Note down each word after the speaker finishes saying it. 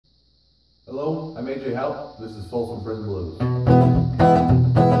Hello, I'm AJ Howe. This is Folsom Prison Blues.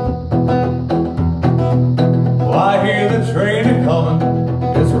 Well, I hear the train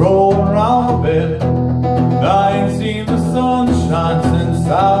a-comin', it's rolling around the bend. I ain't seen the sunshine since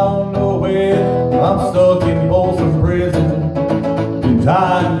I don't know when. I'm stuck in Folsom Prison, and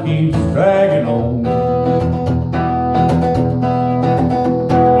time keeps dragging on.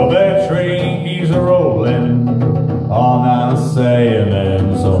 Well, that train keeps a-rolling on out of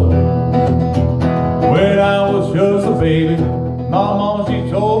Sandman Zone. When I was just a baby, my mama, she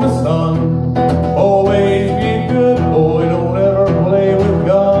told me, son, always be a good boy, don't ever play with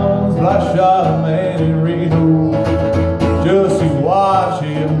guns. But I shot a man in Reno just to watch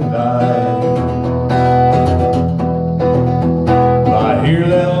him die. When I hear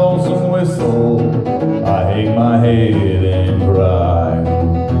that lonesome whistle, I hang my head and cry.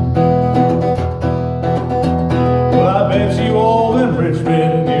 Well, I bet you all in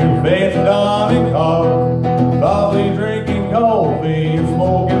Richmond, your fancy diamond cars, probably drinking coffee and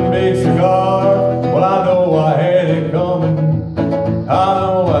smoking big cigars. Well, I know I had it coming, I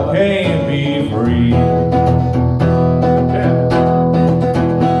know I can't be free.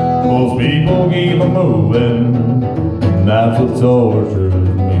 Most people keep a moving, and that's what torture is.